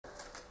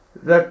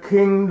The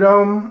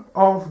Kingdom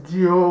of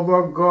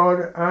Jehovah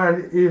God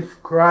and His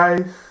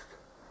Christ,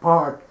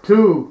 Part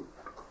 2.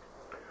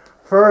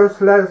 First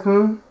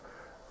lesson,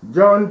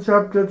 John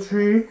chapter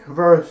 3,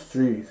 verse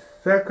 3.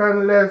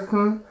 Second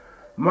lesson,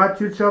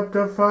 Matthew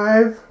chapter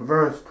 5,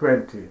 verse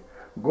 20.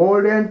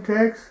 Golden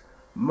text,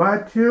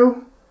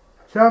 Matthew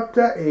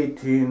chapter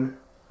 18,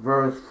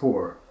 verse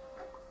 4.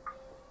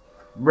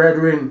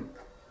 Brethren,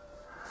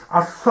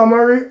 a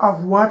summary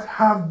of what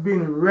have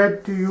been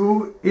read to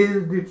you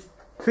is the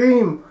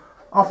theme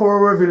of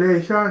our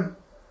revelation.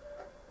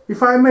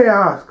 If I may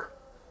ask,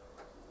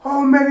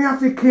 how many of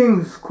the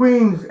kings,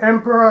 queens,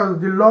 emperors,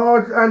 the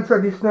lords and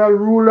traditional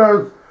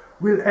rulers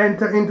will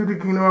enter into the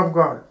kingdom of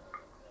God?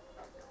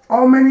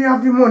 How many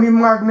of the money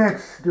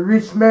magnates, the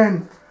rich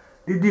men,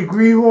 the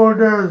degree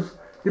holders,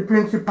 the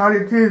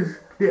principalities,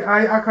 the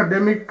high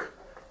academic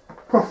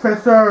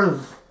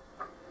professors,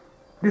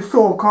 the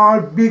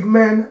so-called big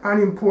men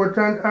and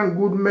important and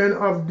good men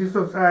of this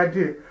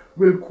society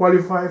will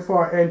qualify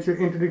for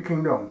entry into the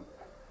kingdom?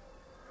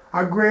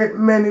 A great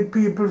many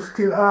people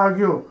still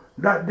argue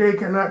that they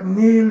cannot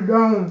kneel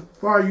down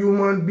for a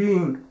human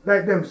being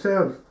like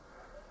themselves.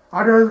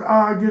 Others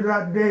argue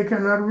that they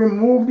cannot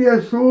remove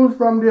their shoes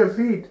from their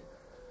feet.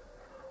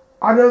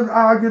 Others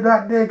argue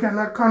that they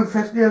cannot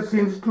confess their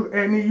sins to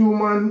any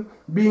human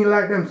being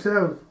like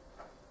themselves.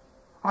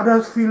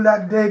 Others feel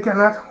that they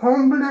cannot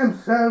humble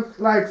themselves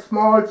like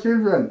small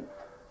children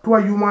to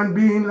a human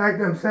being like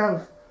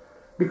themselves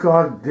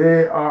because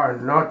they are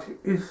not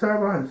his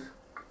servants.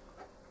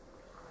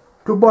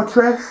 To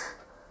buttress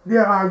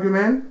their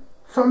argument,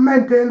 some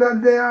maintain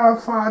that they are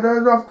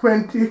fathers of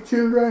 20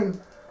 children.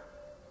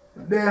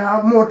 They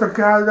have motor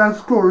cars and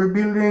story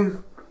buildings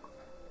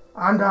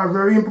and are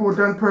very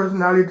important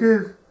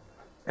personalities.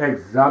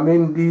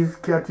 Examine these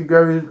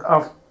categories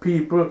of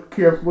people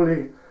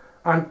carefully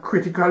and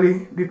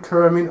critically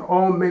determine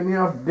how many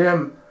of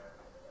them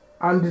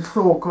and the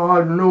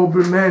so-called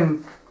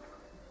noblemen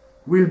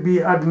will be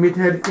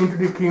admitted into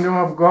the kingdom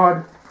of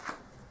God.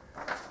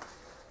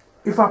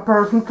 If a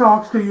person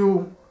talks to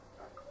you,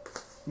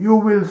 you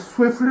will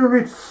swiftly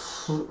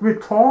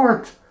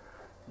retort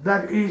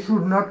that he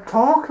should not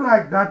talk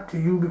like that to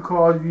you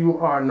because you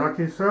are not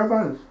his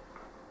servants.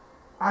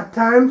 At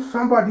times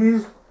somebody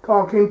is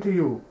talking to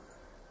you.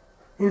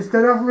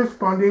 Instead of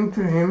responding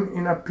to him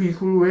in a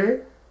peaceful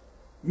way,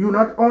 you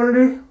not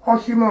only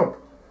hush him up,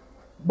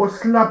 but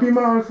slap him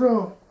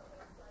also.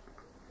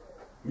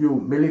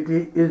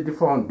 Humility is the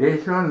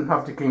foundation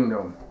of the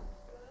kingdom.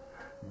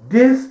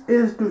 This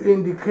is to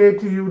indicate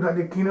to you that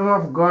the kingdom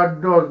of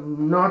God does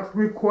not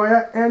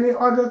require any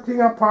other thing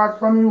apart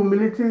from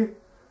humility.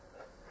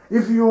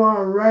 If you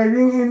are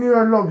riding in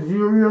your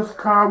luxurious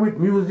car with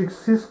music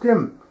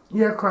system,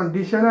 air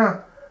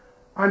conditioner,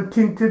 and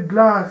tinted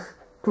glass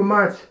to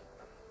match,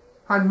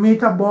 and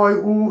meet a boy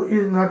who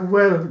is not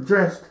well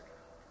dressed,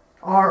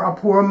 or a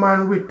poor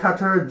man with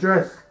tattered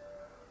dress,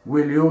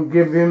 will you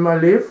give him a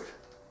lift?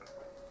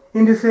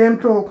 In the same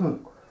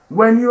token,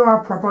 when you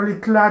are properly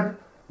clad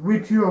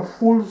with your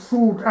full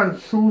suit and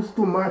shoes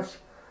to match,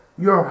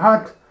 your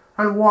hat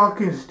and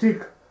walking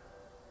stick,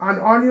 and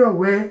on your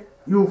way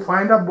you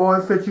find a boy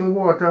fetching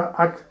water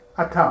at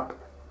a tap.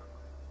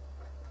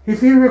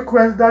 If he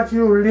requests that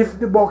you lift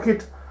the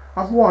bucket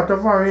of water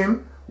for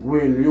him,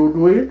 will you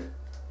do it?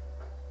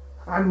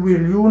 And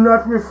will you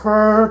not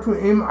refer to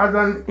him as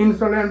an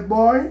insolent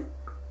boy?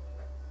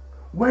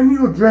 When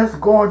you dress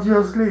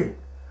gorgeously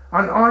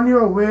and on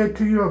your way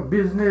to your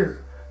business,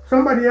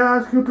 somebody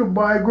asks you to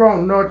buy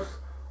groundnuts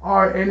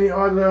or any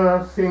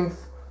other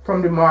things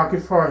from the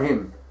market for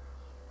him,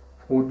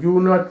 would you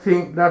not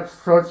think that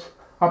such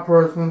a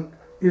person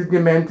is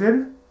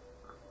demented?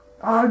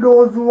 All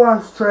those who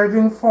are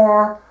striving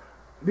for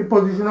the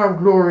position of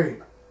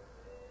glory,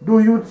 do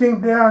you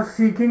think they are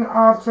seeking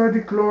after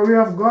the glory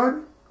of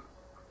God?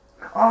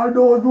 All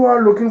those who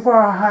are looking for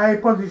high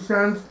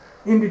positions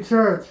in the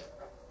church,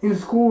 in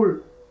school,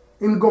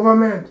 in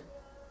government,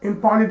 in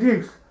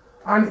politics,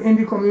 and in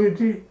the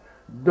community,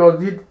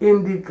 does it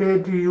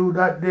indicate to you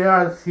that they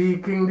are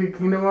seeking the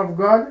kingdom of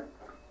God?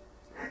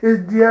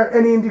 Is there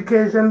any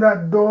indication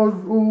that those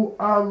who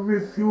have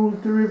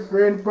refused to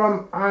refrain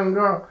from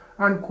anger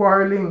and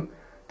quarreling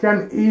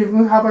can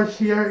even have a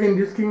share in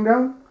this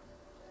kingdom?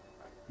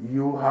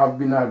 You have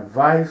been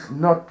advised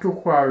not to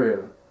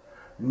quarrel,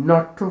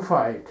 not to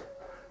fight,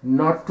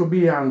 not to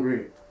be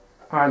angry,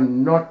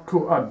 and not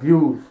to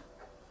abuse.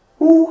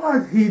 Who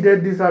has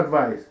heeded this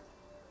advice?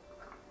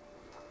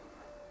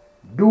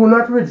 Do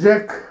not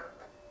reject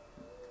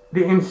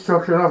the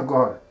instruction of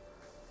God.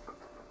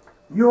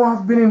 You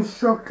have been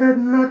instructed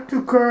not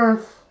to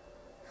curse,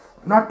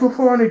 not to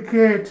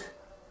fornicate,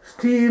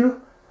 steal,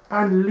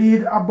 and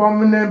lead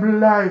abominable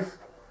life.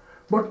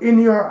 But in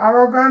your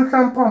arrogance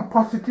and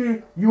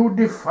pomposity, you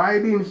defy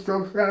the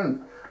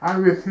instructions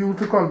and refuse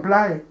to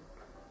comply.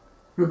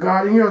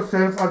 Regarding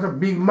yourself as a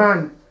big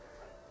man,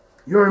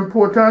 your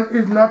importance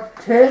is not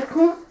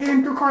taken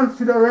into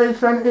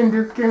consideration in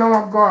this kingdom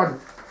of God.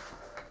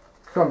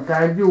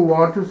 Sometimes you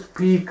want to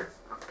speak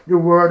the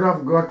word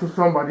of God to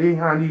somebody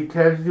and he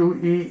tells you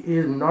he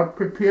is not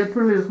prepared to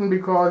listen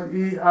because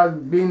he has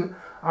been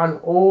an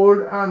old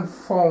and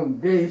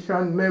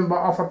foundation member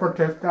of a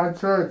Protestant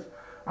church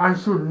and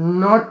should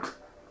not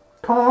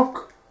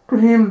talk to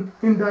him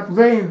in that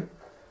vein.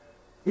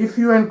 If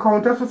you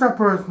encounter such a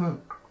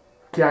person,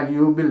 can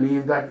you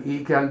believe that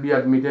he can be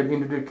admitted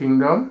into the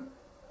kingdom?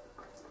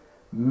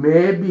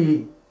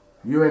 Maybe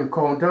you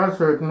encounter a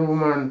certain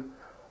woman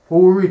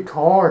who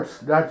retorts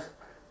that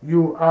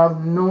you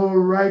have no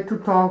right to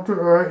talk to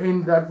her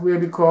in that way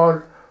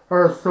because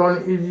her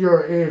son is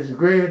your age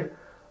grade,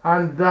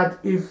 and that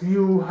if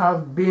you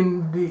have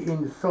been the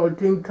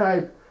insulting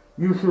type,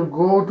 you should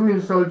go to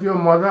insult your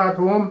mother at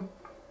home.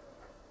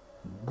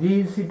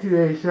 These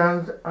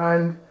situations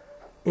and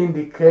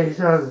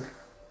indications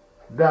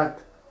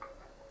that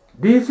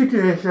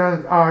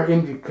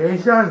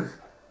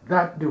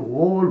the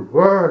whole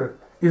world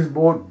is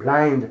both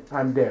blind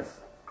and deaf.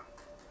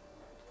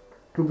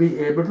 To be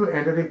able to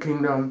enter the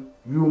kingdom,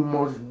 you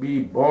must be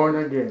born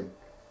again.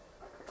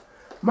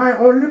 My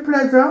only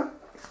pleasure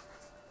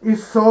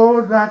is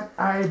so that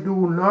I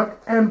do not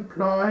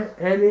employ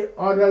any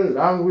other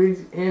language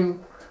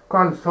in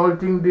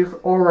consulting this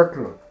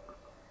oracle.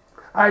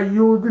 I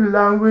use the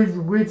language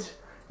which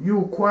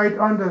you quite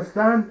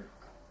understand.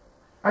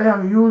 I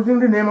am using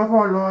the name of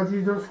our Lord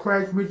Jesus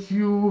Christ, which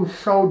you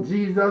shout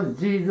Jesus,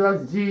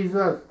 Jesus,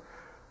 Jesus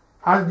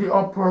as the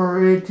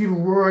operative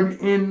word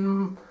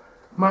in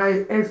my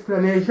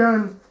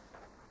explanation.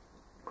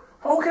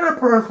 How can a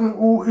person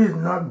who is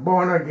not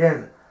born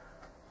again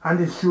and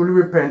is truly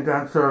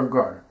repentant serve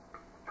God?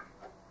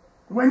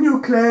 When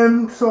you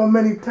claim so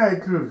many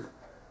titles,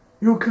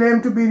 you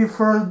claim to be the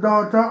first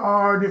daughter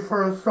or the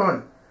first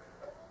son.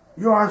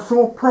 You are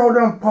so proud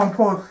and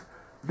pompous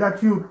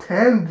that you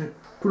tend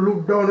to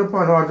look down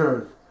upon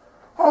others.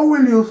 How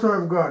will you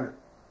serve God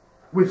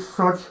with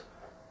such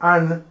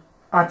an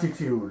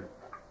attitude?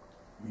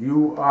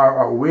 You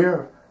are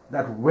aware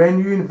that when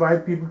you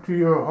invite people to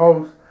your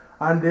house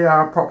and they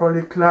are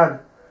properly clad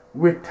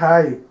with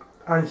tie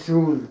and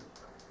shoes,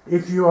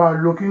 if you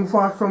are looking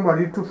for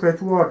somebody to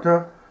fetch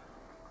water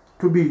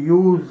to be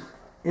used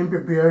in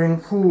preparing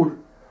food,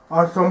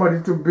 or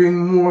somebody to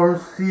bring more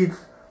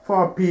seats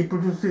for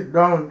people to sit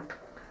down,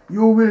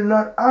 you will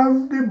not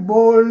have the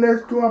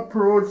boldness to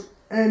approach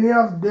any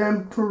of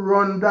them to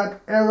run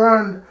that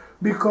errand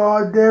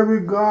because they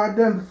regard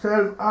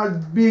themselves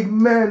as big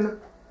men.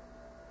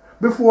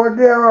 Before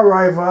their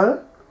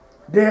arrival,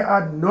 they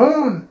had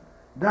known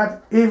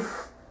that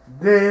if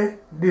they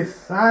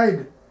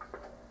decide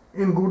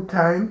in good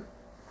time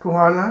to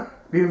honor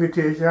the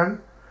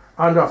invitation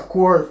and of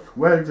course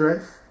well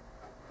dressed,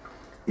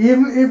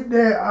 even if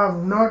they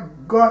have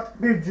not got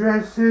the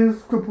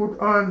dresses to put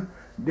on,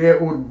 they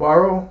would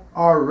borrow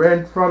or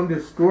rent from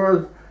the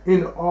stores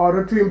in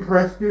order to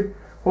impress the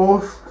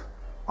host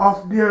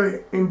of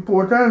their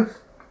importance.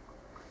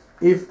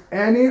 If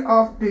any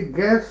of the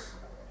guests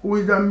who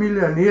is a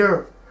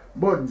millionaire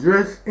but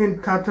dressed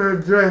in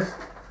tattered dress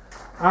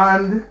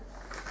and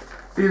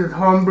is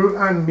humble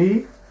and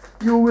meek,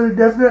 you will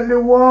definitely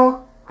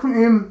walk to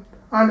him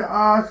and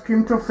ask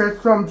him to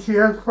fetch some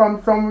chairs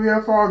from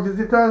somewhere for our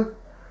visitors.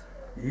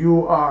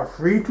 You are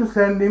free to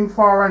send him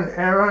for an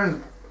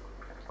errand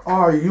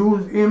or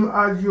use him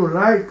as you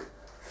like,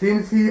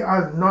 since he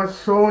has not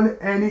shown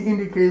any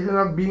indication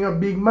of being a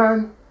big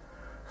man.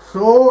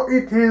 So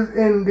it is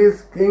in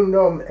this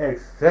kingdom.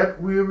 Except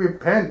we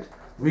repent,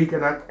 we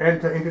cannot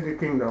enter into the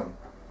kingdom.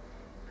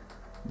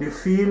 The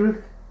field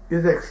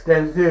is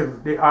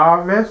extensive, the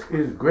harvest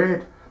is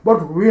great,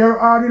 but where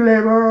are the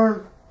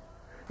laborers?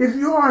 If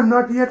you are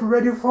not yet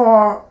ready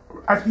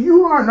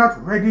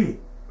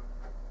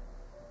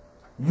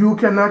you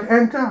cannot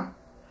enter.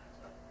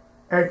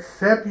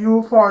 Except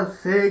you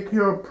forsake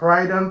your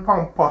pride and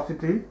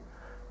pomposity,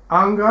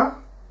 anger,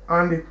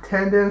 and the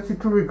tendency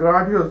to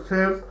regard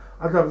yourself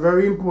as a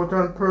very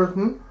important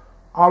person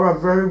or a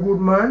very good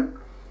man.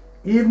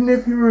 Even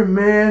if you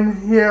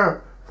remain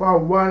here for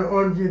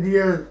 100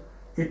 years,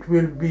 it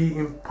will be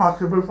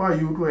impossible for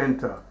you to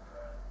enter.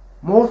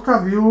 Most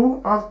of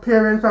you have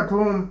parents at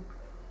home.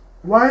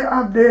 Why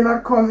have they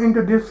not come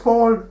into this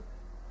fold?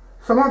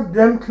 Some of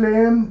them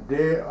claim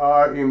they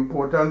are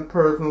important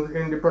persons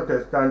in the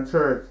Protestant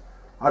church.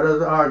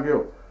 Others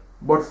argue,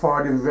 but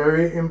for the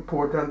very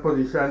important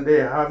position they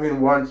have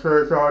in one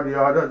church or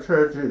the other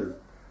churches,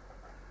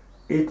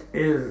 it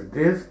is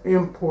this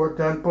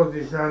important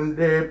position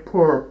they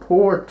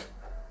purport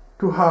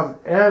to have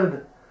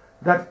held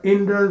that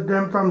hinders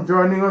them from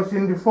joining us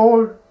in the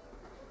fold.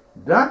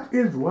 That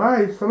is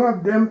why some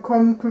of them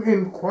come to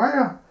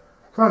inquire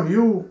from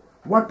you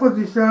what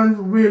positions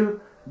will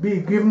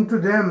be given to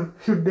them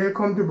should they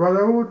come to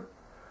brotherhood.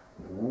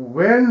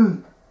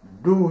 When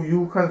do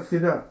you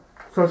consider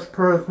such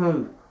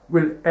persons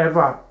will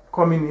ever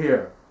come in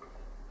here?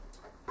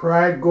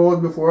 Pride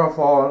goes before a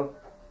fall.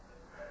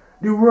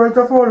 The words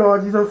of our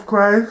Lord Jesus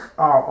Christ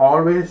are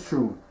always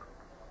true.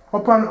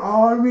 Upon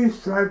all we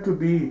strive to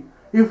be,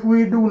 if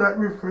we do not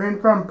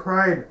refrain from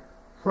pride,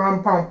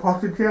 from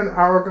pomposity and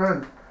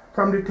arrogance,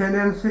 from the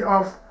tendency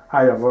of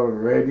I have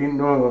already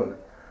known,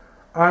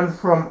 and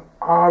from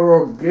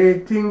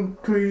arrogating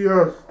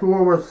to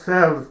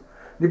ourselves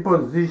the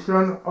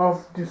position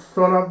of the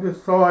son of the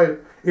soil,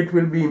 it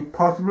will be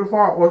impossible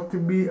for us to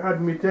be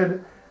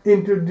admitted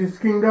into this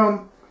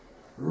kingdom.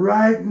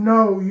 Right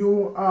now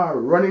you are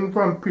running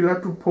from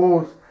pillar to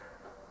post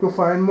to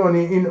find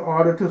money in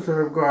order to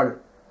serve God.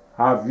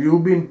 Have you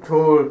been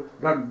told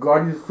that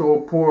God is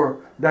so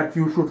poor that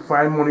you should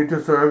find money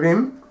to serve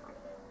Him?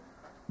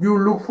 You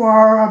look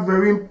for a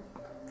very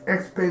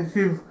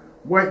expensive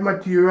white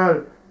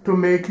material to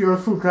make your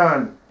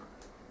sultan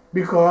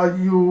because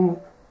your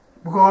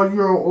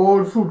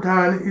old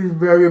sultan is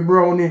very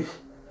brownish,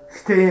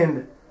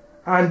 stained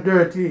and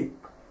dirty.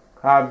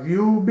 Have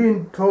you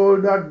been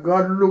told that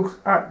God looks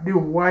at the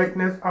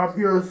whiteness of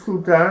your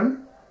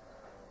sultan?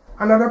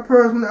 Another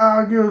person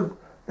argues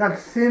that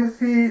since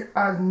he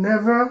has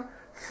never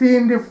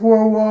seen the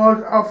four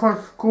walls of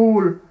a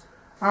school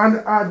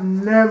and had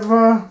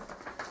never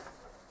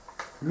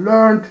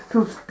learned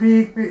to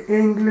speak the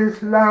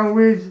English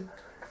language,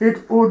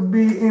 it would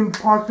be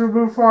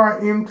impossible for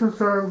him to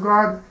serve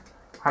God.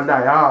 And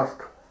I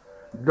ask,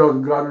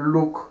 does God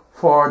look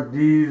for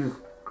those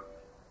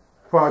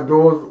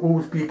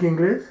who speak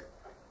English?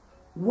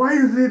 Why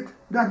is it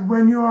that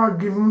when you are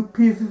given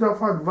pieces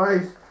of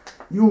advice,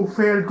 you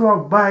fail to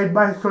abide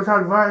by such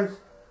advice?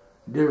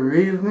 The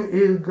reason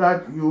is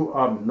that you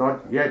have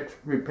not yet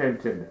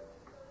repented.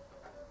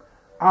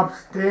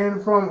 Abstain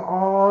from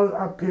all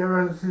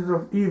appearances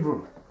of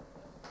evil.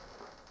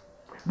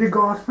 The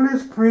gospel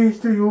is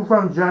preached to you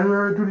from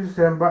January to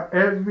December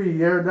every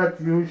year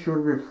that you should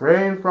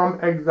refrain from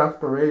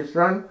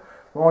exasperation,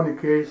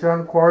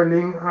 fornication,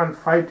 quarreling, and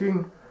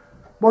fighting.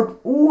 But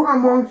who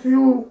amongst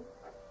you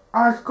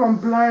has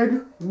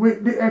complied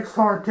with the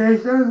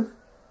exhortations?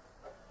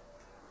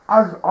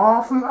 As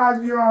often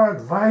as you are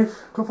advised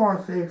to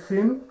forsake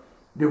sin,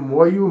 the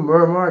more you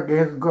murmur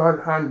against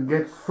God and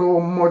get so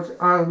much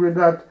angry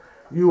that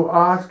you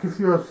ask if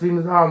your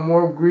sins are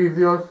more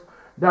grievous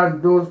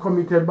than those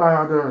committed by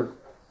others.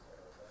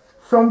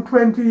 Some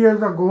 20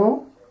 years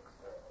ago,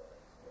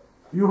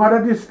 you had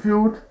a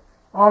dispute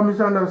or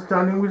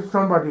misunderstanding with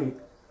somebody,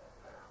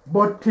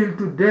 but till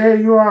today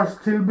you are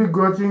still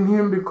begrudging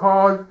him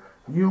because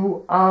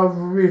you have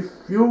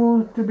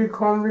refused to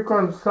become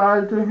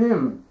reconciled to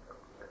him.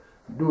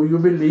 Do you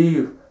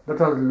believe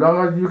that as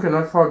long as you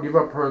cannot forgive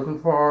a person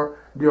for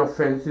the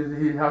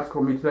offenses he has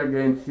committed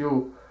against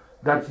you,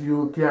 that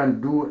you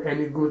can do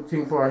any good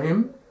thing for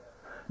him?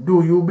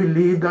 Do you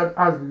believe that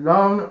as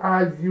long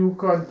as you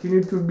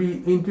continue to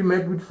be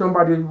intimate with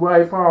somebody's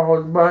wife or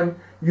husband,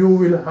 you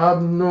will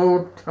have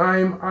no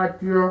time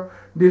at your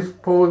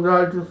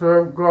disposal to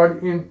serve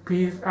God in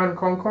peace and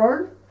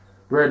concord?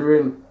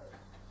 Brethren,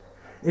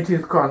 it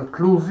is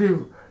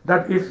conclusive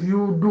that if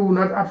you do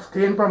not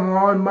abstain from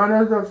all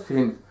manners of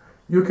sins,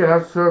 you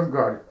cannot serve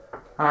God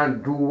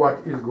and do what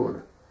is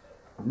good.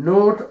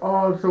 Note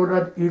also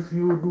that if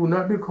you do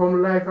not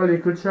become like a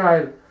little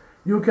child,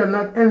 you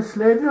cannot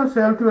enslave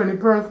yourself to any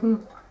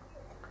person.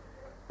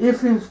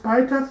 If in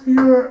spite of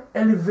your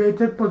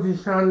elevated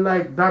position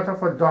like that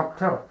of a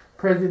doctor,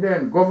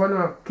 president,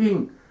 governor,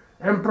 king,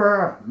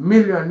 emperor,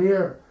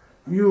 millionaire,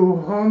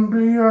 you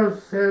humble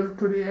yourself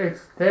to the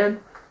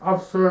extent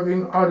of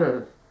serving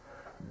others,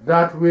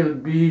 that will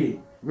be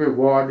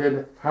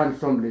rewarded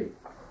handsomely.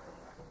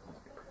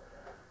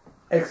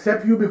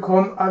 Except you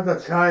become as a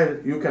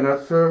child, you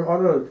cannot serve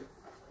others.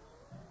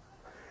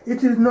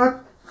 It is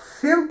not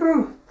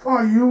simple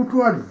for you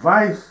to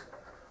advise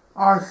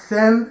or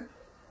send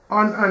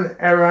on an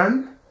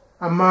errand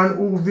a man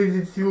who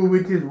visits you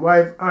with his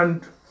wife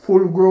and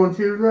full-grown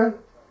children.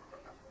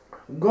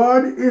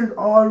 God is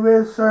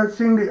always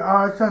searching the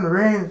hearts and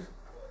reins.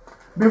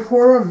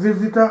 Before a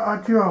visitor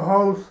at your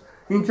house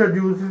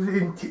introduces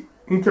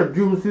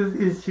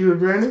his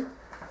children,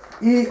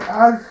 he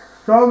has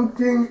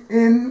something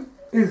in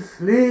his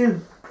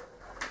sleeve.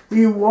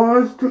 He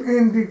wants to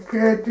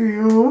indicate to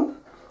you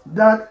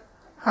that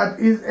at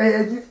his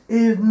age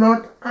he is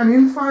not an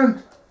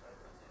infant.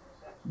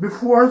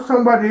 Before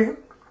somebody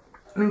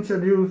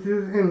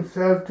introduces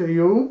himself to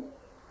you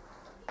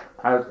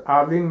as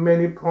having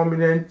many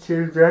prominent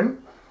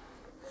children,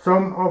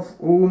 some of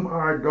whom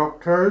are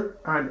doctors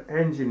and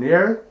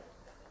engineers,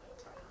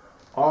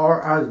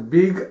 or as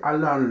big a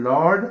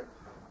landlord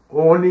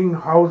owning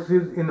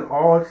houses in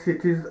all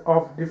cities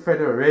of the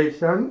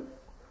Federation,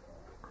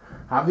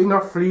 having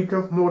a fleet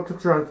of motor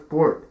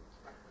transport.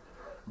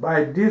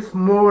 By this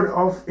mode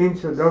of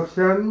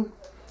introduction,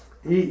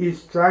 he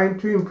is trying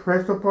to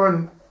impress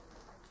upon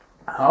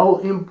how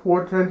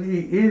important he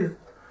is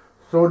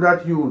so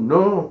that you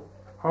know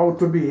how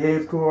to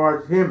behave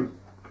towards him.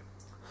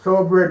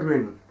 So,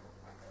 brethren,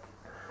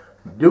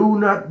 do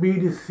not be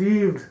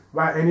deceived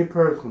by any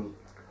person.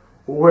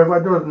 Whoever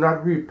does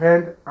not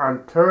repent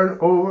and turn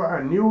over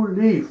a new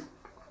leaf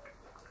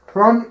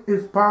from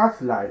his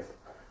past life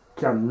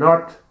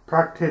cannot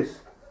practice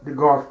the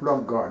gospel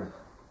of God.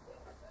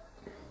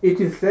 It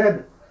is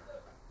said,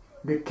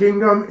 the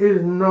kingdom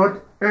is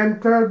not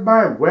entered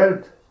by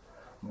wealth,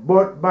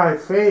 but by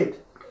faith.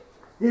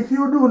 If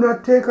you do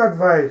not take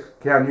advice,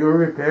 can you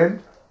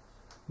repent?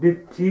 The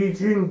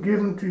teaching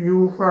given to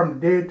you from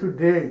day to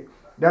day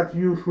that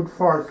you should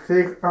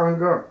forsake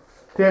anger,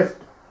 theft,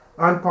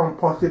 and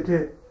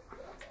pomposity,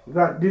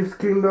 that this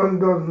kingdom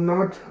does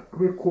not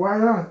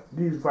require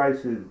these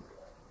vices,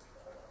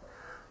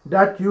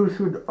 that you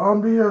should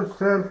humble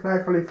yourself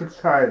like a little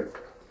child.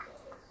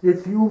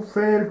 If you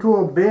fail to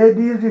obey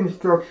these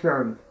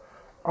instructions,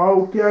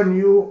 how can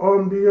you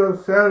humble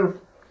yourself?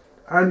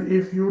 And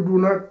if you do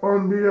not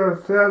humble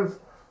yourself,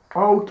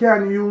 how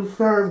can you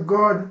serve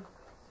God?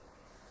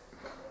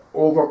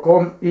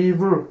 Overcome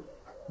evil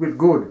with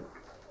good.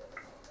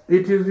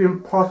 It is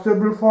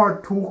impossible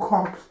for two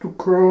cocks to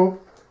crow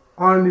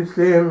on the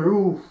same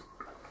roof.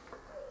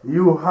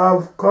 You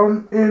have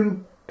come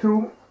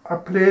into a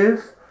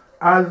place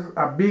as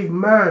a big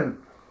man,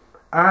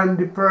 and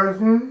the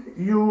person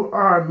you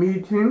are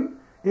meeting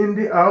in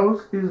the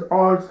house is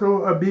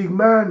also a big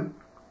man.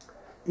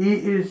 He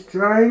is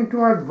trying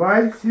to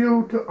advise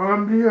you to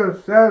humble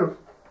yourself,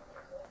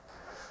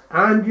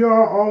 and you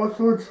are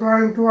also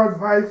trying to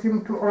advise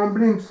him to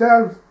humble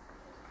himself.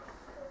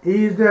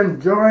 He is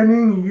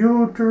enjoining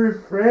you to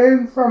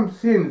refrain from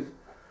sins,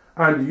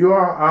 and you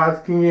are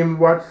asking him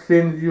what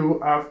sins you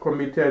have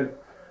committed,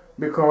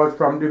 because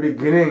from the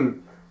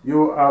beginning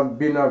you have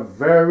been a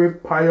very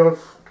pious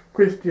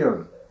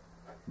Christian.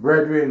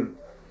 Brethren,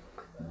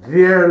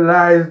 there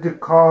lies the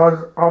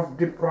cause of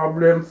the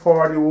problem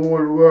for the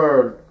whole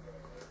world.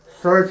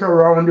 Search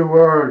around the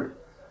world.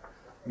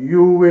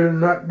 You will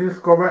not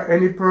discover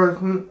any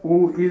person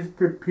who is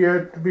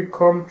prepared to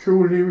become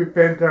truly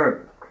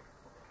repentant.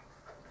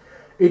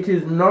 It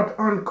is not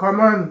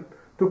uncommon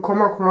to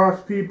come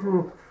across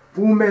people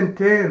who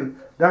maintain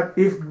that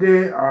if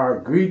they are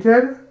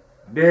greeted,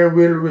 they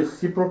will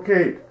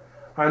reciprocate,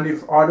 and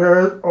if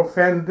others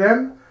offend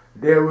them,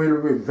 they will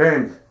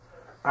revenge,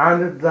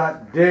 and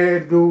that they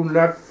do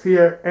not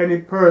fear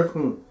any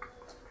person.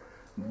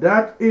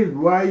 That is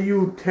why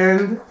you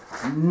tend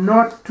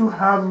not to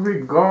have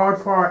regard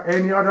for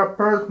any other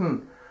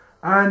person,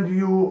 and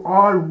you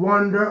all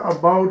wander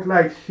about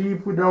like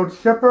sheep without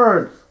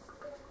shepherds.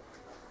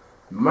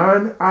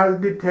 Man has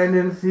the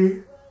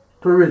tendency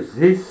to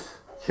resist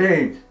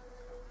change.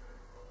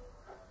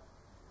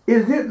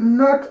 Is it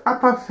not a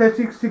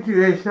pathetic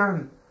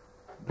situation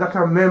that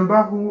a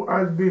member who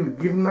has been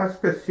given a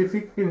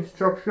specific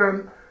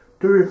instruction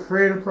to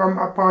refrain from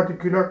a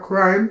particular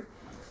crime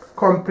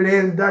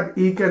complains that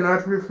he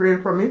cannot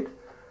refrain from it?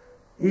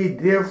 He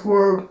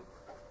therefore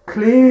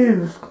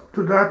cleaves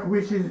to that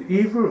which is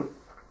evil.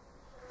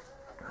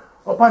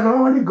 Upon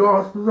all the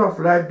gospels of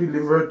life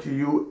delivered to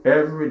you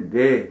every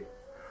day,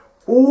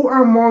 who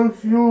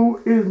amongst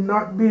you is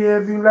not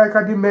behaving like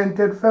a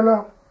demented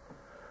fellow?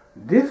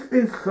 This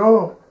is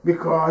so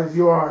because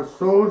you are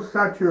so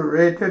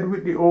saturated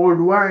with the old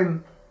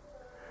wine.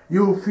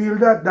 You feel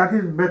that that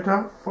is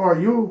better for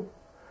you.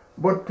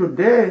 But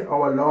today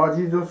our Lord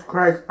Jesus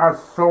Christ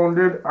has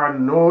sounded a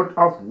note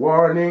of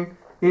warning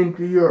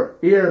into your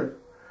ears,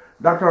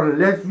 that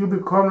unless you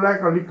become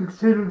like little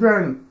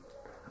children,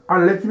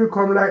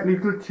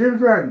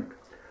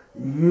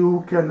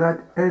 you cannot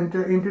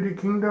enter into the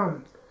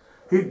kingdom.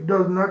 It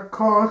does not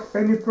cost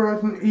any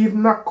person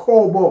even a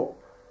kobo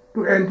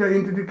to enter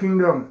into the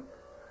kingdom.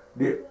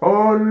 The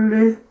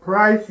only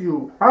price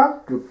you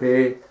have to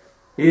pay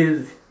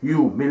is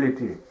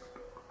humility.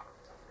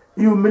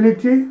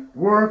 Humility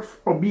works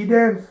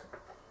obedience.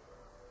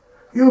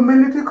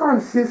 Humility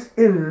consists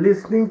in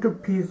listening to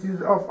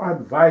pieces of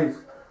advice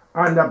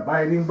and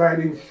abiding by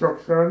the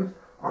instructions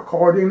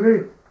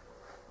accordingly.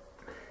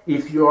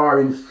 If you are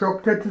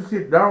instructed to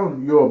sit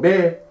down, you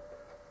obey.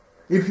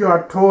 If you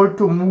are told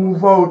to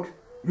move out,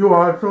 you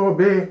also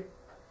obey.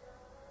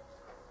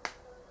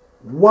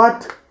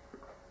 What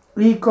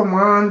he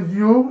commands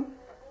you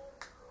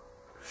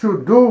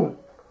should do,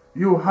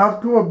 you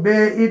have to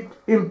obey it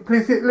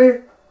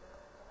implicitly.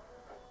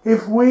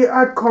 If we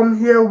had come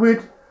here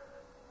with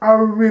a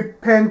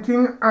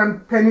repenting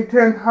and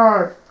penitent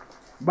heart,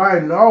 by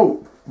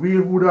now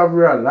we would have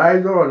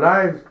realized our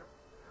lives.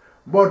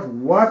 But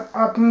what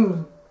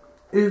happens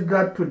is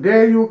that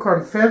today you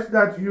confess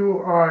that you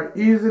are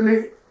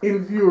easily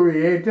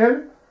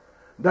infuriated,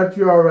 that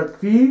you are a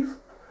thief,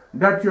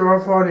 that you are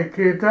a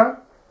fornicator.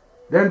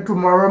 Then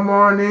tomorrow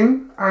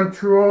morning and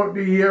throughout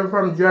the year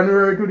from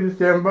January to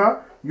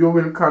December, you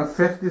will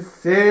confess the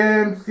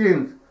same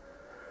sins.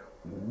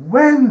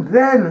 When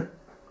then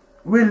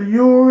will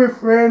you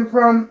refrain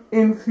from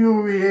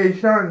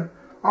infuriation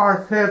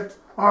or theft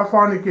or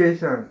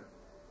fornication?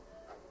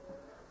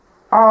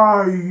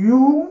 Are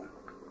you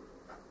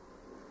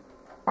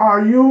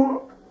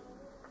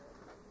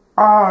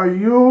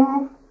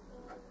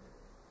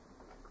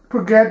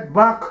to get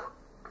back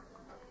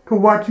to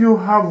what you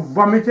have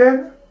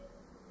vomited?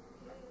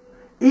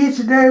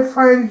 Each day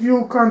finds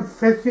you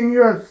confessing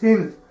your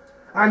sins,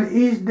 and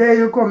each day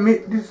you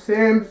commit the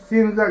same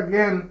sins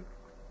again.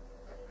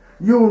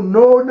 You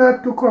know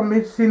that to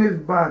commit sin is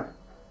bad,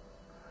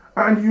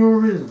 and you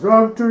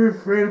resolve to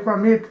refrain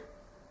from it.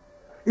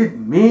 It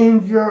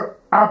means your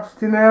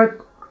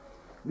abstinence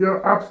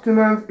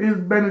is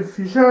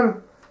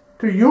beneficial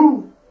to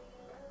you.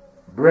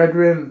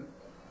 Brethren,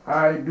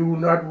 I do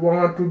not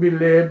want to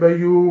belabor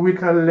you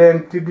with a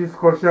lengthy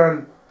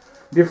discussion.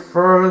 The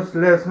first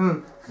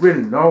lesson will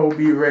now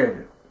be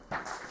read.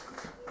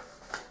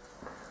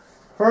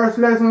 First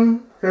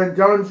lesson, St.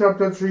 John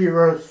chapter 3,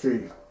 verse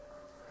 3.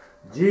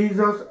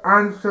 Jesus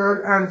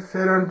answered and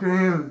said unto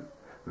him,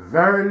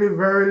 Verily,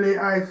 verily,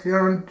 I say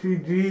unto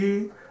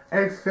thee,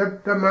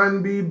 except a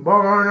man be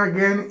born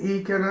again,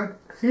 he cannot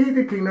see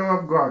the kingdom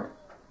of God.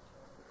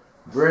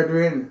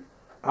 Brethren,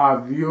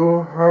 have you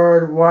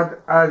heard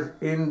what has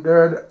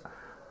hindered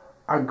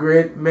a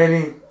great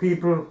many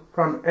people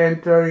from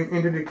entering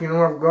into the kingdom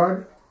of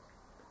God?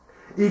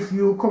 If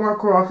you come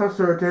across a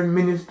certain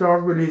minister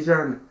of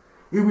religion,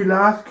 he will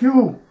ask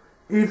you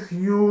if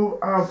you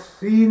have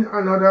seen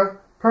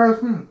another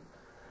person.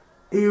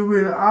 He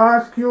will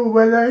ask you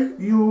whether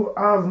you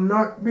have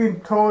not been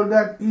told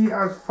that he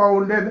has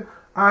founded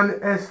and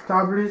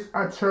established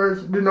a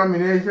church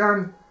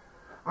denomination.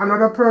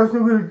 Another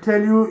person will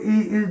tell you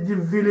he is the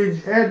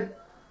village head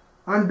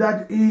and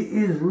that he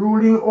is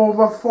ruling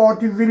over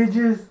 40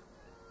 villages.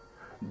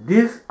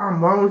 This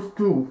amounts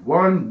to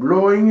one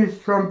blowing his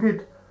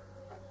trumpet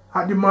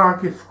at the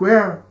market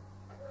square.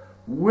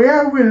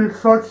 Where will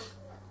such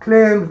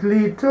claims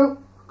lead to?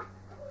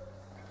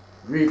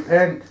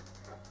 Repent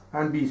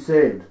and be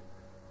saved.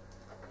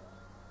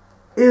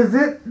 Is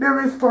it the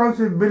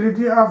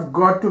responsibility of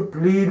God to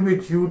plead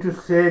with you to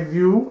save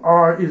you,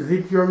 or is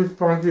it your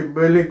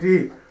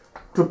responsibility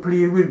to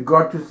plead with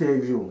God to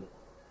save you?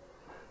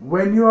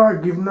 When you are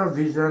given a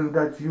vision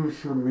that you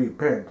should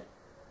repent,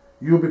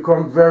 you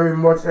become very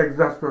much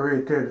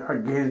exasperated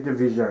against the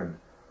vision.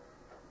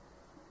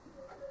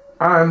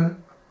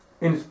 An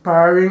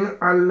inspiring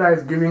and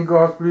life-giving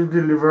gospel is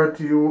delivered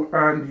to you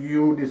and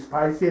you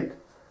despise it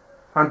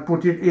and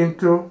put it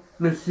into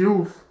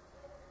misuse.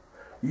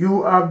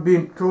 You have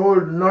been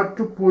told not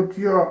to put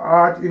your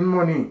heart in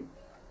money.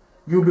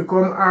 You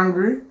become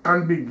angry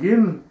and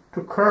begin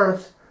to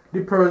curse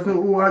the person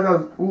who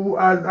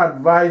has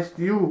advised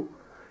you,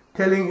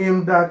 telling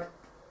him that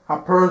a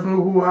person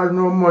who has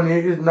no money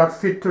is not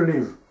fit to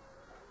live.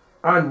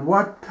 And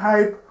what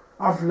type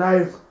of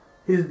life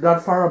is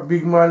that for a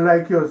big man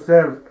like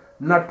yourself,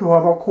 not to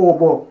have a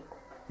kobo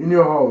in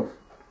your house?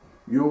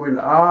 You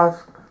will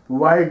ask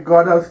why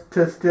God has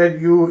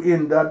tested you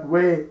in that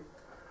way,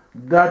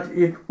 that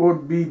it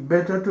would be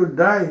better to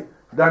die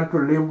than to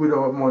live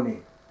without money.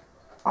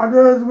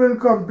 Others will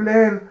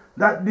complain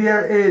that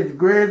their age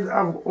grades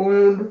have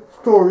owned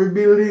story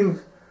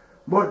buildings,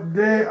 but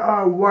they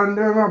are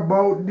wondering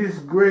about this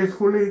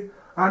gracefully,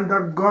 and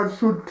that God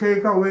should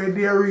take away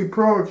their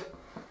reproach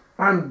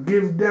and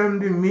give them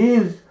the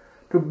means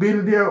to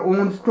build their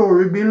own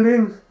story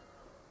buildings.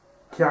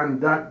 Can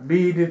that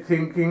be the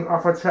thinking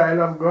of a child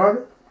of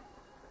God?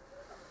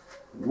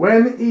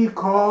 When he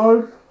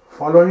calls,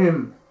 follow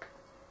him.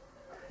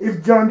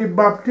 If John the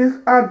Baptist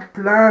had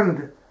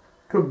planned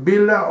to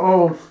build a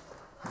house,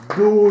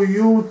 do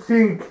you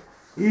think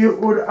he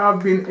would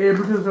have been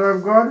able to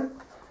serve God?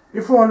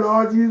 If our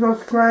Lord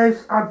Jesus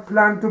Christ had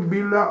planned to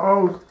build a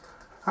house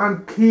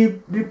and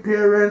keep the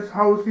parents'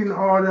 house in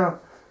order,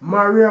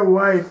 marry a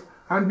wife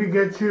and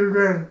beget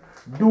children,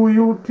 do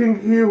you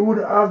think he would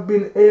have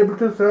been able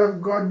to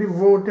serve God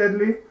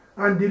devotedly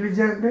and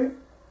diligently?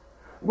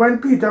 When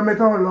Peter met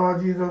our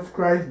Lord Jesus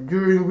Christ,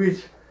 during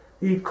which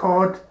he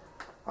caught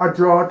a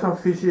draught of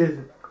fishes,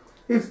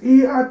 if he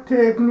had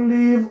taken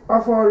leave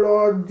of our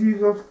Lord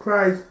Jesus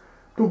Christ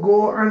to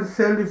go and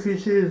sell the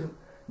fishes,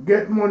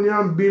 get money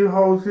and build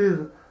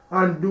houses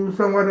and do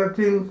some other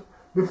things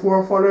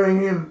before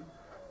following him,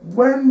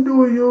 when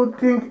do you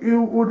think he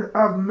would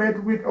have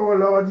met with our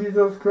Lord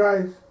Jesus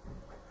Christ?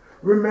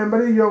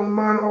 Remember the young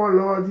man our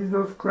Lord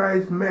Jesus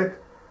Christ met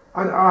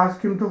and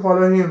asked him to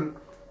follow him.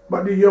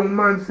 But the young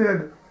man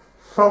said,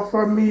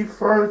 "Suffer me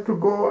first to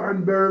go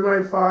and bury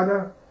my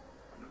father."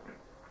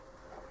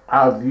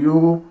 Have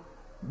you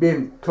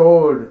been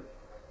told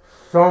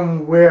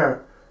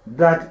somewhere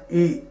that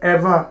he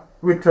ever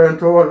returned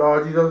to our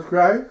Lord Jesus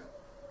Christ?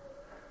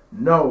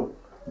 No.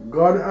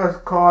 God has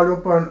called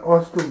upon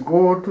us to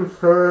go to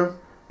serve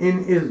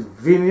in his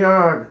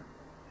vineyard.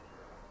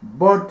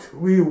 But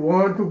we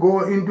want to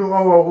go into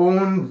our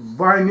own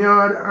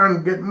vineyard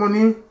and get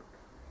money,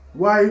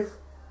 wife,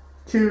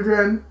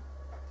 children,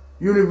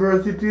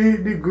 university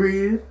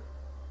degrees,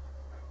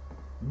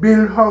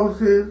 build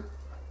houses,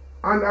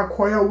 and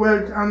acquire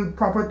wealth and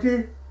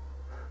property.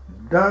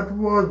 That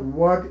was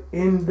what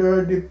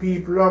hindered the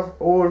people of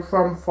old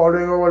from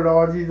following our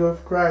Lord Jesus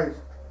Christ.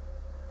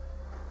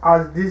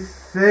 Has this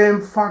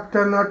same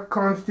factor not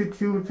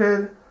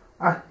constituted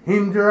a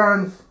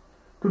hindrance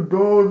to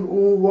those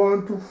who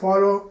want to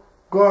follow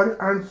God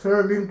and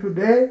serve him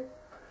today?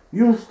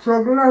 You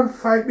struggle and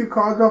fight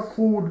because of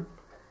food,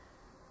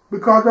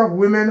 because of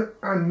women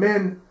and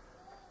men,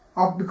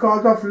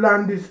 because of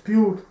land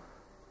dispute,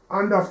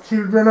 and of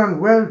children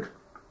and wealth.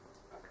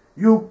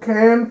 You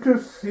came to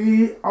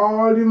see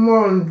all the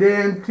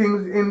mundane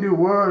things in the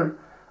world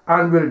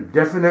and will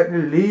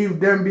definitely leave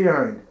them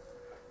behind.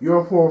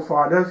 Your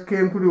forefathers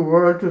came to the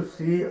world to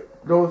see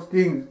those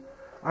things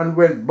and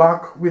went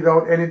back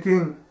without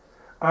anything.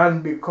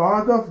 And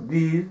because of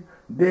these,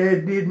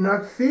 they did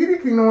not see the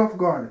kingdom of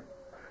God.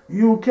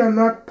 You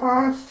cannot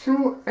pass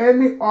through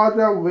any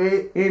other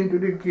way into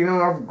the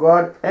kingdom of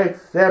God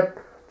except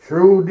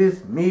through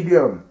this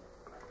medium.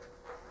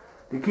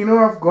 The kingdom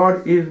of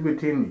God is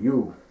within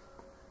you.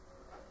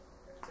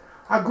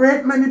 A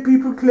great many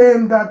people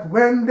claim that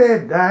when they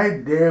die,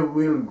 they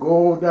will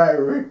go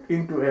direct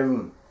into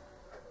heaven.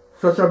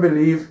 Such a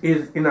belief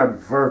is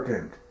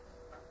inadvertent.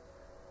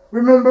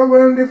 Remember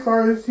when the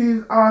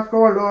Pharisees asked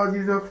our Lord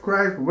Jesus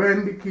Christ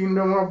when the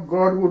kingdom of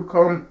God would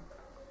come?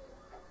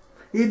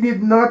 He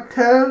did not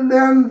tell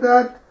them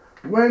that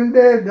when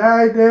they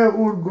died they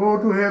would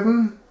go to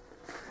heaven.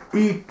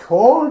 He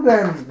told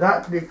them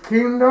that the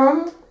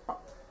kingdom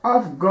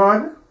of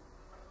God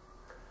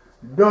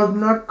does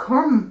not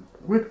come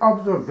with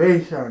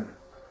observation.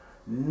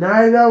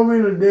 Neither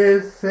will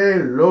they say,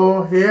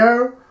 lo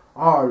here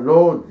or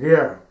lo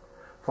there,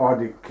 for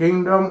the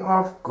kingdom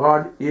of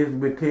God is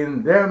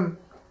within them.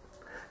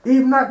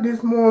 Even at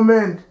this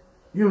moment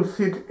you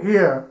sit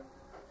here,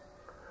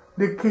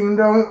 the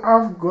kingdom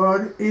of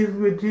God is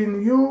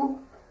within you.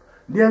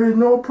 There is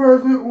no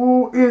person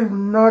who is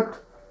not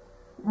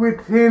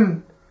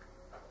within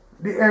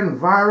the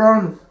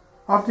environs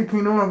of the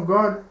kingdom of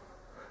God.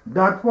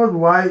 That was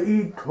why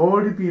he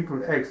told the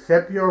people,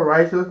 except your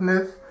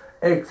righteousness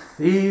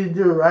exceeds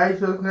the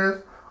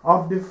righteousness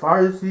of the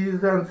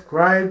Pharisees and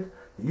scribes,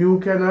 you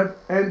cannot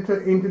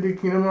enter into the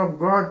kingdom of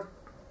God.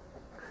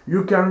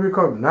 You can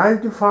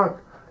recognize the fact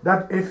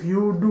that if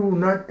you do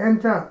not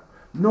enter,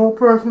 no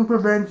person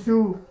prevents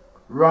you.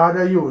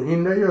 Rather, you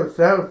hinder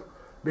yourself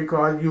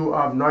because you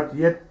have not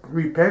yet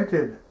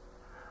repented.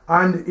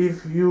 And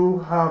if you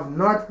have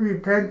not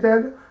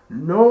repented,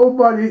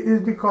 nobody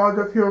is the cause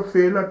of your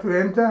failure to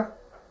enter.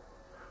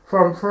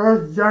 From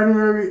 1st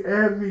January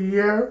every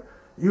year,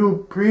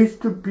 you preach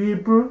to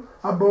people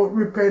about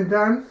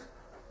repentance,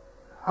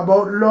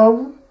 about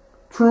love,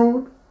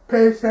 truth,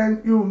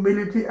 patience,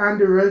 humility, and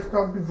the rest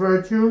of the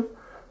virtues,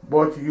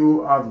 but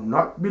you have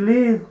not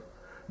believed.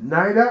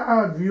 Neither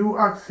have you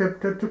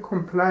accepted to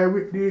comply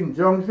with the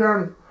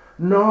injunctions,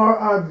 nor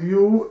have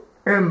you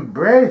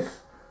embraced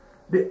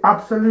the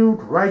absolute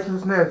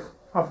righteousness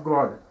of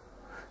God.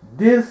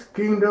 This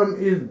kingdom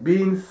is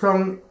being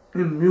sung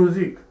in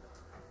music.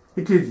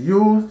 It is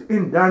used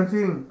in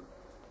dancing.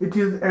 It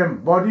is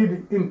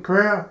embodied in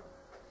prayer,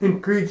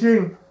 in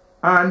preaching,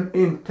 and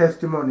in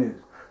testimonies.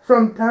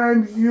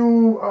 Sometimes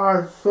you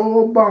are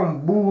so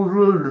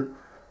bamboozled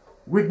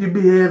with the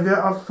behavior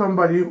of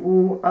somebody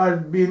who has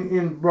been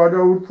in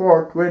brotherhood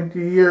for 20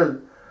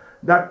 years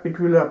that it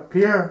will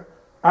appear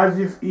as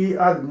if he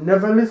has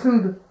never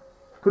listened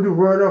to the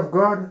word of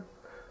God.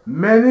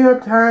 Many a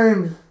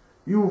times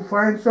you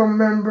find some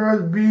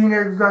members being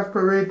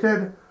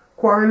exasperated,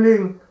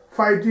 quarreling,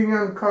 fighting,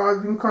 and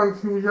causing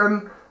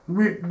confusion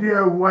with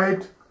their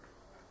white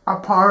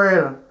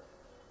apparel.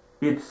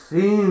 It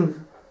seems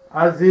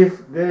as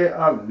if they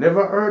have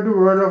never heard the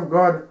word of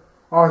God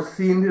or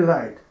seen the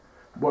light.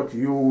 But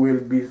you will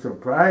be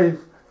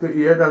surprised to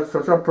hear that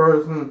such a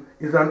person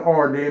is an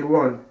ordained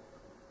one.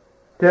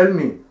 Tell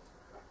me,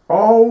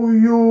 how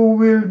you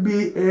will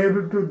be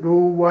able to do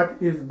what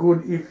is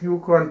good if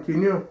you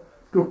continue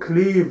to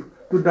cleave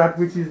to that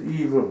which is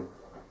evil?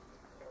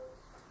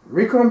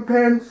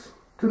 Recompense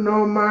to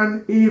no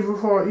man evil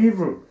for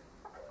evil.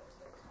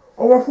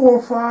 Our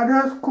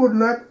forefathers could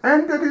not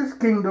enter this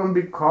kingdom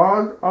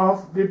because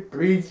of the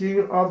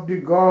preaching of the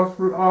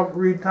gospel of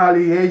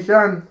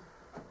retaliation.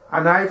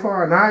 An eye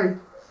for an eye.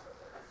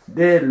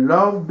 They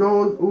loved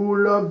those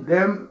who loved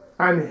them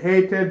and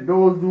hated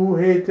those who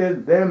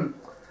hated them.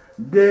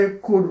 They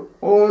could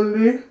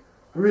only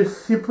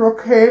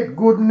reciprocate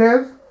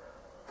goodness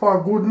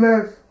for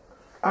goodness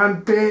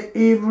and pay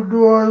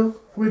evildoers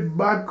with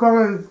bad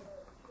comments.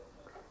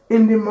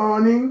 In the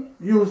morning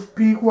you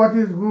speak what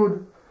is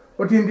good,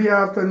 but in the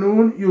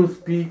afternoon you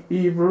speak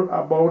evil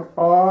about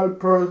all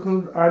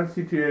persons and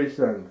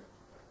situations.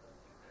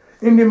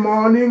 In the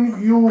morning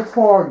you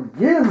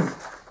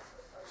forgive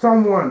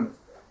someone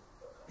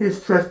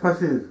his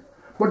trespasses,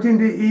 but in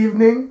the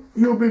evening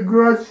you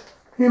begrudge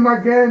him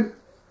again.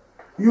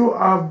 You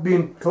have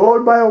been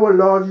told by our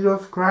Lord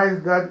Jesus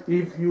Christ that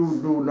if you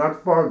do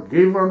not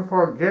forgive and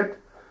forget,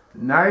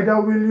 neither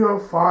will your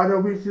Father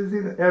which is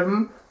in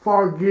heaven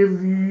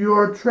forgive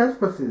your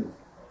trespasses.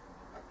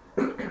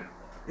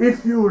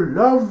 If you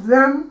love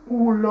them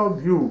who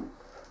love you,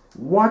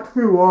 what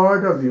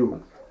reward have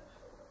you?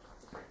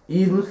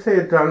 Even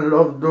Satan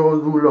loves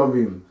those who love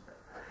him.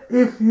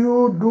 If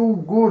you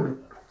do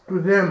good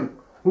to them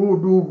who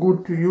do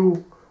good to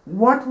you,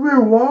 what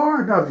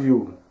reward have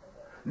you?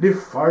 The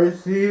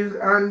Pharisees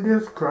and the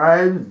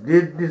scribes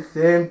did the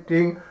same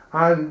thing,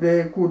 and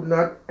they could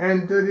not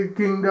enter the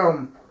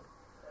kingdom.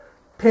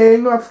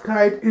 Paying of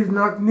tithe is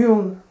not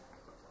new.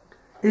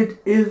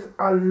 It is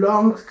a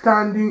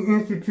long-standing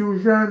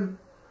institution.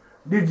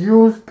 The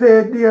Jews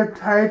paid their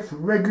tithes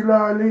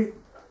regularly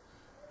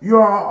You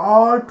are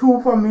all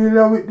too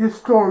familiar with the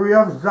story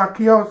of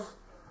Zacchaeus,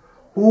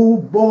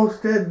 who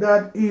boasted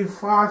that he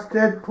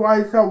fasted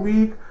twice a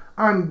week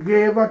and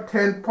gave a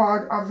 10th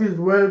part of his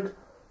wealth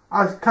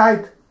as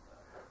tithe.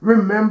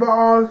 Remember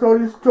also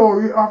the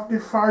story of the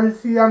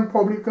Pharisee and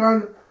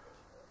publican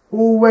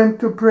who went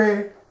to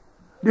pray.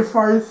 The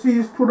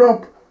Pharisee stood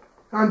up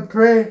and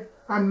prayed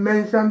and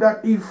mentioned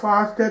that he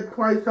fasted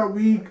twice a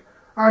week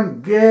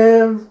and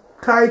gave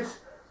tithes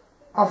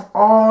of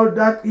all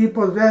that he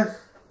possessed.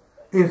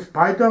 In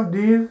spite of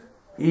this,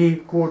 he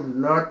could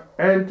not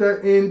enter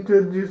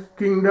into this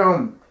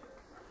kingdom.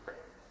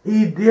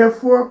 He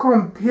therefore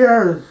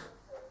compares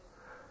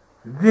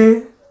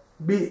the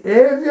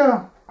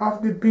behavior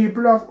of the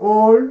people of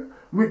old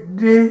with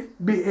the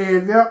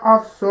behavior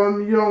of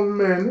some young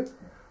men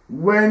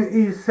when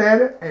he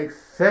said,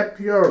 except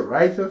your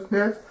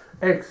righteousness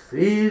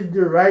exceeds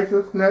the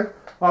righteousness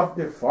of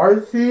the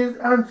Pharisees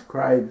and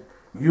scribes,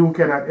 you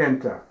cannot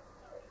enter.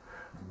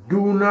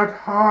 Do not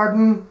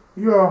harden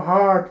your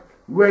heart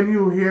when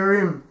you hear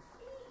him.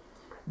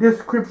 The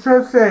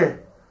scriptures say,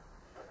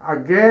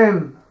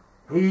 again,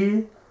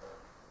 he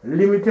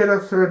limited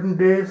a certain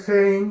day,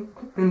 saying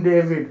in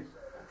David,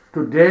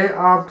 today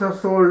after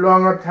so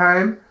long a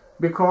time,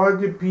 because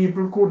the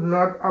people could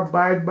not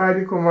abide by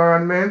the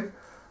commandments,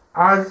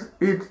 as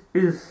it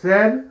is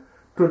said,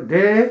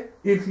 today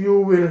if you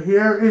will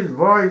hear his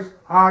voice,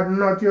 harden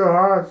not your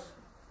hearts.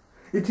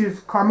 It is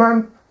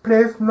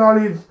commonplace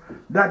knowledge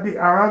that the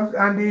Arabs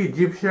and the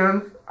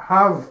Egyptians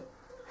have,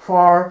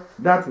 for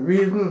that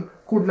reason,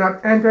 could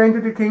not enter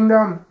into the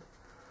kingdom.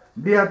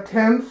 The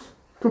attempts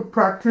to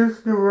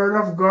practice the word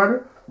of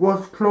God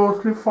was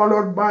closely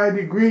followed by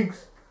the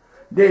Greeks.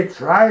 They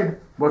tried,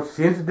 but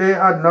since they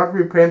had not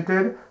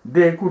repented,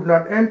 they could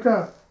not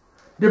enter.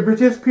 The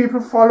British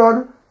people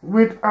followed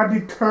with a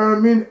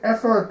determined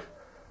effort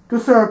to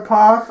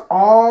surpass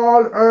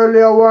all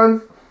earlier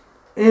ones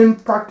in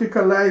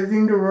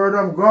practicalizing the word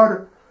of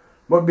God,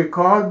 but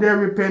because they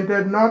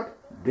repented not,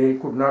 they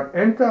could not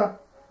enter.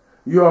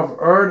 You have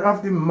heard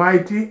of the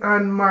mighty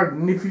and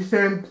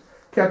magnificent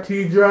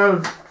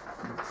cathedrals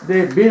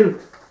they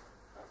built.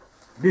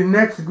 The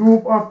next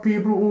group of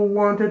people who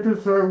wanted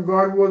to serve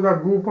God was a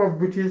group of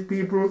British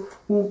people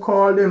who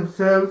called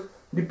themselves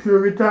the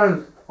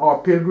Puritans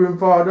or Pilgrim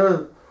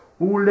Fathers,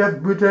 who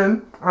left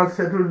Britain and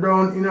settled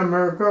down in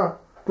America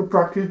to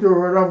practice the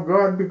word of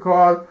God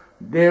because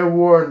they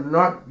were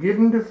not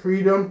given the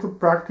freedom to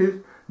practice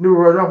the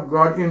word of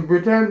God in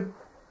Britain.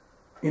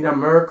 In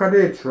America,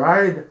 they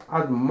tried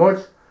as much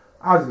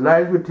as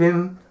lies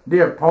within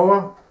their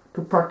power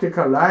to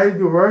practicalize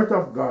the words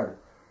of God,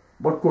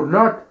 but could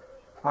not,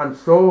 and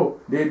so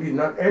they did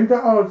not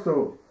enter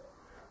also.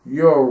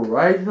 Your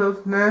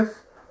righteousness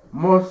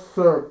must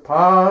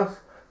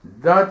surpass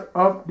that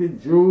of the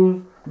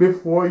Jews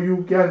before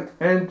you can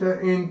enter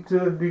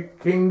into the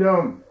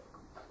kingdom.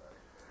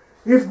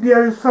 If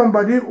there is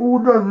somebody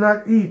who does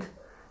not eat,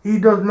 he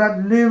does not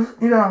live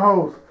in a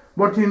house,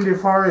 but in the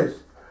forest,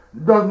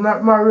 does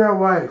not marry a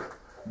wife,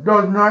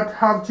 does not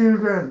have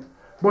children,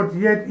 but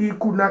yet he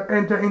could not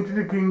enter into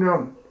the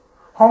kingdom,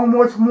 how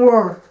much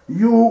more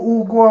you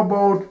who go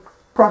about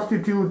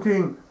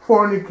prostituting,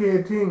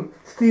 fornicating,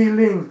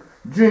 stealing,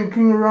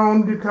 drinking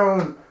around the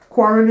town,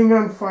 quarreling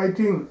and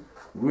fighting,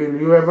 will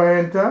you ever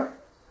enter?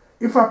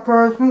 If a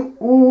person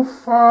who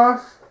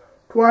fasts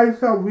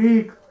twice a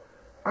week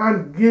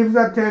and gives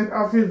a tenth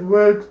of his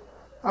wealth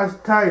as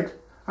tithe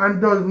and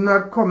does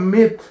not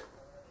commit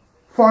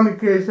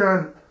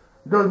fornication,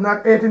 does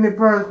not hate any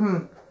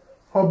person,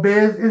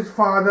 obeys his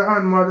father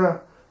and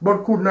mother,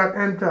 but could not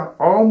enter,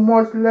 how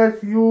much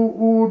less you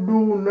who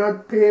do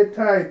not pay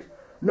tithe,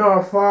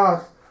 nor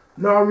fast,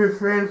 nor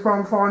refrain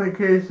from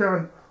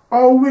fornication,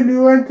 how will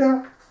you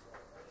enter?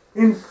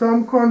 In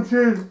some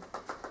countries,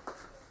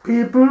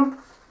 people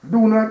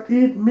do not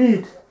eat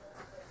meat,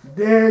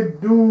 they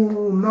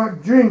do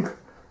not drink,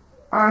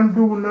 and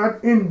do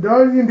not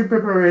indulge in the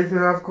preparation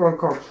of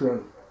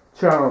concoction,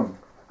 charm,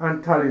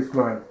 and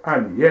talisman,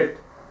 and yet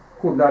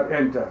could not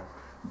enter.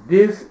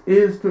 This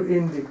is to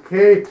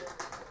indicate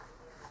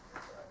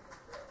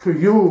to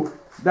you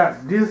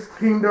that this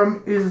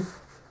kingdom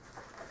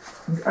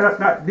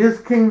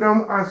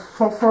has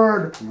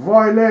suffered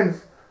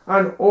violence,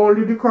 and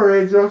only the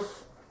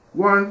courageous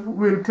ones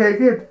will take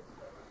it.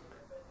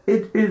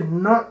 It is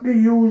not the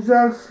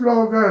usual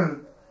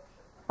slogan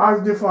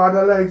as the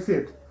Father likes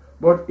it,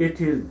 but it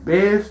is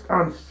based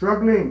on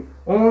struggling.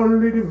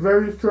 Only the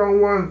very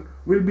strong ones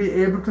will be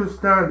able to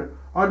stand.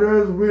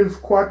 Others will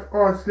squat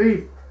or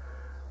sleep.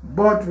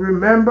 But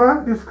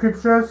remember, the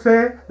scriptures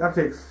say that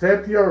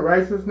except your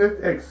righteousness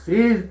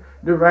exceeds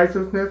the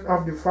righteousness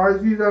of the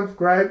Pharisees and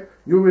scribes,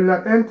 you will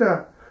not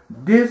enter.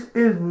 This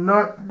is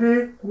not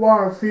the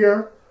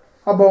warfare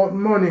about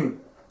money,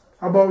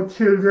 about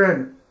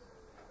children,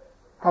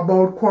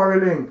 about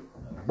quarreling,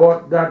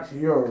 but that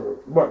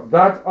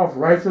of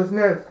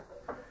righteousness.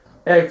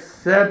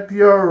 Except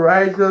your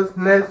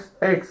righteousness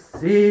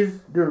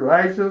exceeds the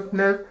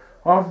righteousness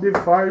of the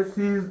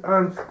Pharisees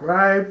and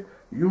scribes,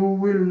 you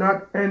will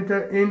not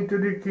enter into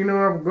the kingdom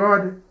of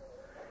God.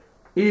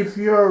 If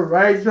your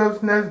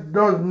righteousness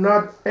does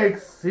not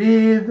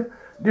exceed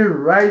the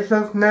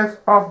righteousness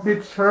of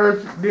the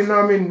church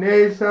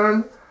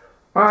denomination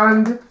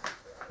and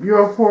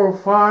your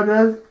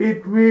forefathers,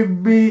 it will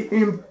be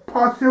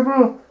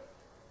impossible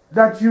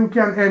that you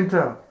can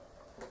enter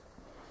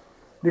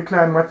the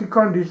climatic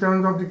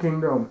conditions of the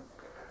kingdom.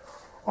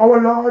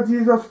 Our Lord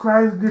Jesus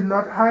Christ did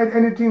not hide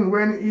anything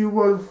when he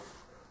was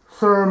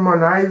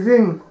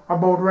sermonizing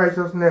about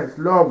righteousness,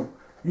 love,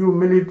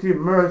 humility,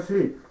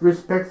 mercy,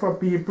 respect for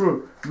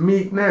people,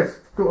 meekness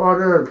to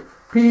others,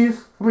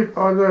 peace with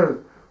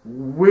others,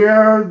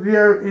 where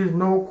there is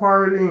no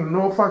quarreling,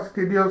 no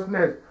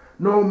fastidiousness,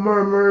 no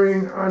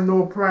murmuring, and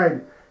no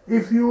pride.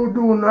 If you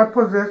do not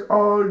possess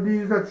all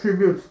these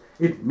attributes,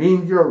 it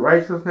means your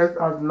righteousness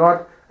has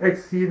not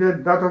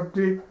exceeded that of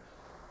the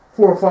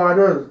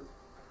forefathers.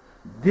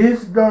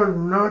 This does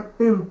not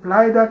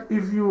imply that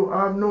if you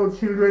have no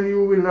children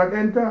you will not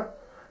enter.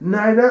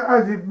 Neither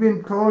has it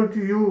been told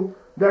to you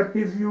that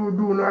if you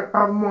do not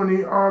have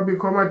money or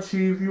become a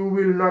chief you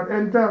will not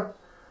enter.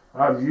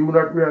 Have you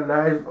not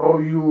realized how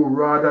you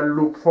rather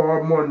look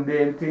for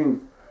mundane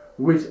things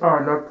which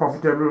are not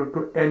profitable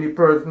to any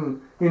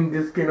person in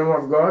this kingdom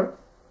of God?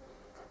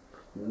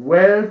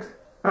 Wealth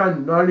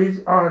and knowledge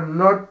are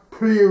not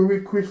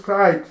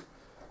prerequisites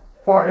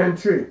for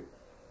entry.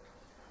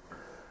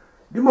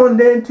 The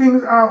mundane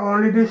things are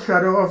only the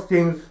shadow of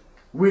things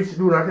which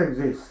do not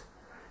exist.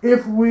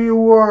 If we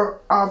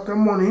were after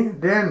money,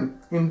 then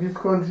in this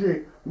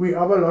country we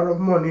have a lot of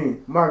money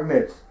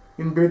magnets.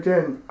 In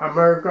Britain,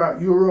 America,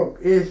 Europe,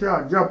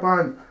 Asia,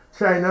 Japan,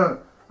 China,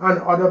 and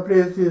other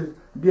places,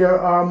 there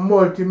are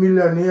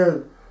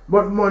multimillionaires.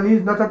 But money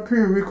is not a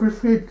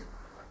prerequisite.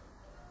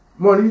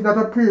 Money is not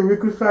a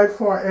prerequisite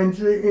for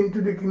entry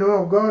into the kingdom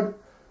of God.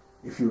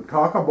 If you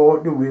talk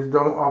about the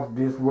wisdom of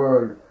this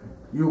world,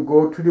 you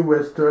go to the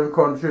Western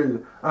countries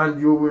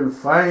and you will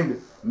find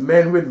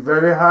men with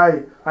very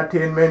high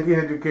attainment in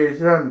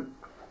education,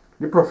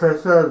 the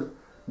professors,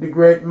 the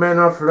great men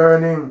of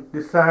learning,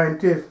 the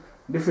scientists,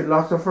 the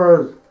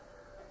philosophers,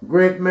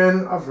 great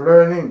men of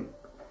learning.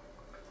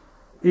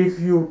 If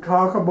you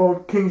talk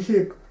about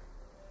kingship,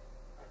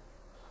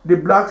 the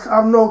blacks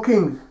have no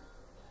kings.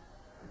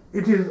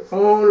 It is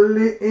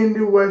only in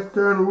the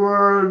Western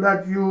world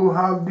that you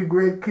have the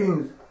great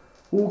kings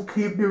who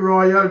keep the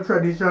royal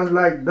traditions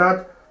like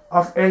that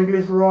of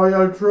English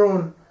royal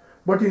throne.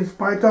 But in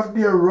spite of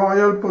their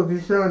royal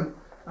position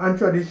and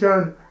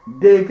tradition,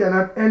 they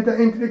cannot enter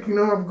into the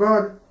kingdom of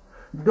God.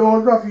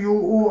 Those of you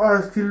who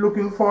are still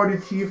looking for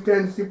the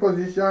chieftaincy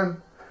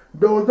position,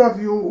 those of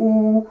you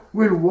who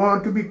will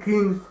want to be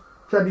kings,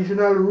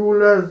 traditional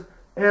rulers,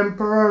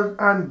 emperors,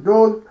 and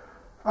those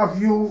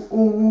of you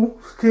who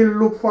still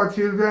look for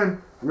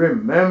children,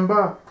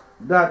 remember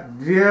that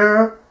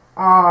there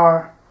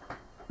are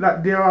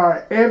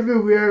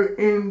everywhere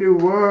in the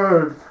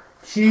world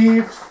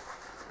chiefs,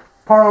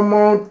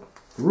 paramount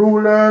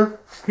rulers,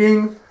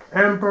 kings,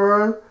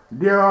 emperors.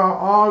 There are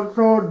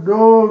also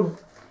those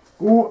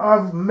who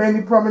have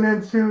many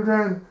prominent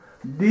children.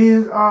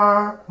 These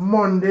are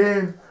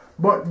mundane,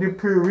 but the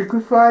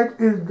prerequisite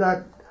is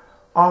that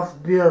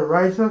of their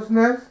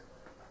righteousness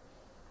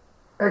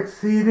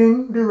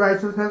exceeding the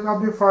righteousness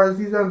of the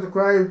Pharisees and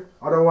scribes.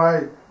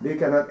 Otherwise, they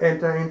cannot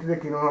enter into the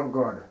kingdom of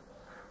God.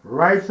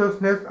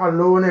 Righteousness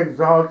alone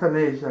exalts a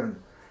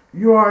nation.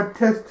 You are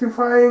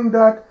testifying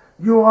that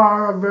you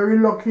are a very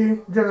lucky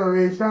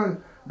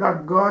generation,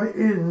 that God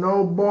is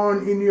now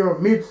born in your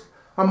midst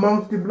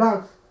amongst the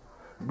blacks.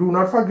 Do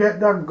not forget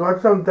that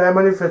God sometime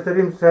manifested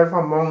himself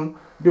among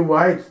the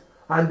whites,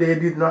 and they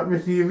did not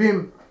receive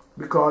him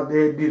because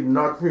they did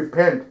not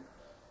repent,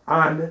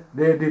 and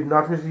they did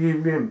not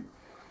receive him,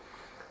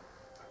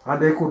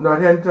 and they could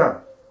not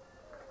enter.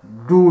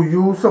 Do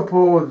you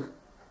suppose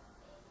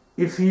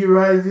if he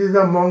rises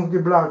among the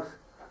blacks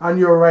and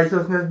your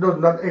righteousness does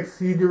not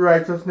exceed the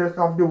righteousness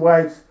of the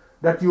whites,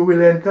 that you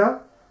will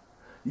enter?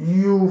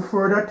 You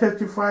further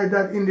testify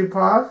that in the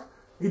past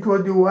it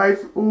was the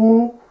whites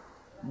who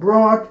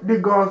brought the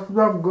gospel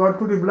of God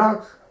to the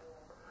blacks.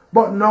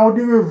 But now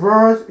the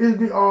reverse is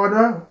the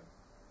order,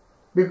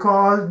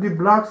 because the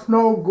blacks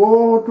now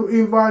go to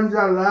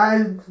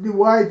evangelize the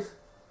whites.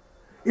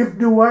 If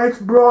the whites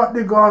brought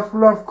the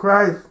gospel of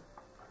Christ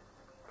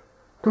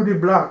to the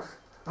blacks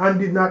and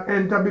did not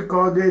enter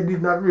because they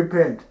did not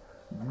repent,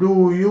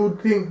 do you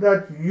think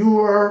that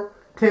your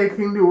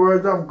taking the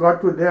words of God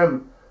to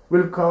them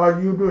will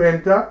cause you to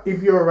enter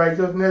if your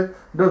righteousness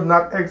does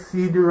not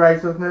exceed the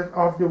righteousness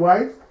of the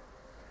whites?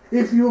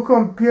 If you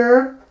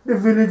compare the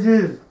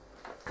villages,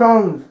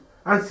 towns,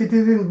 and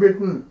cities in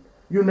Britain,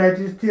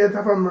 United States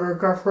of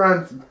America,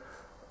 France,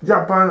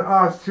 Japan,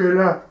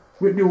 Australia,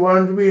 with the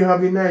ones we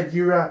have in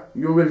Nigeria,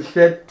 you will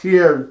shed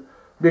tears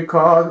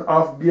because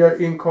of their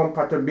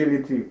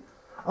incompatibility.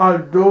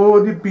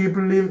 Although the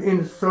people live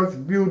in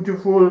such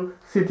beautiful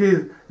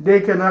cities,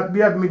 they cannot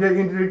be admitted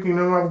into the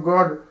kingdom of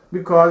God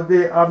because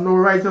they have no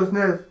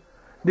righteousness.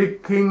 The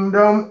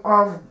kingdom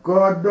of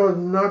God does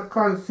not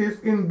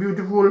consist in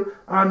beautiful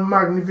and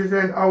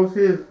magnificent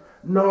houses,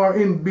 nor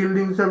in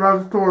building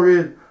several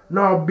stories,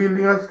 nor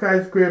building a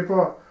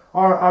skyscraper,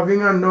 or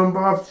having a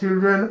number of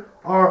children,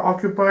 or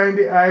occupying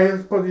the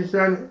highest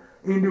position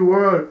in the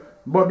world.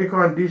 But the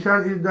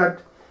condition is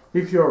that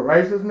if your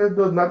righteousness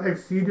does not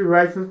exceed the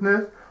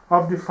righteousness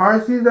of the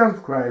Pharisees and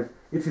scribes,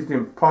 it is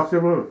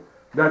impossible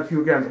that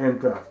you can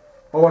enter.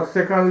 Our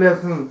second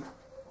lesson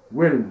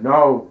will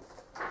now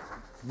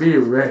be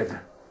read.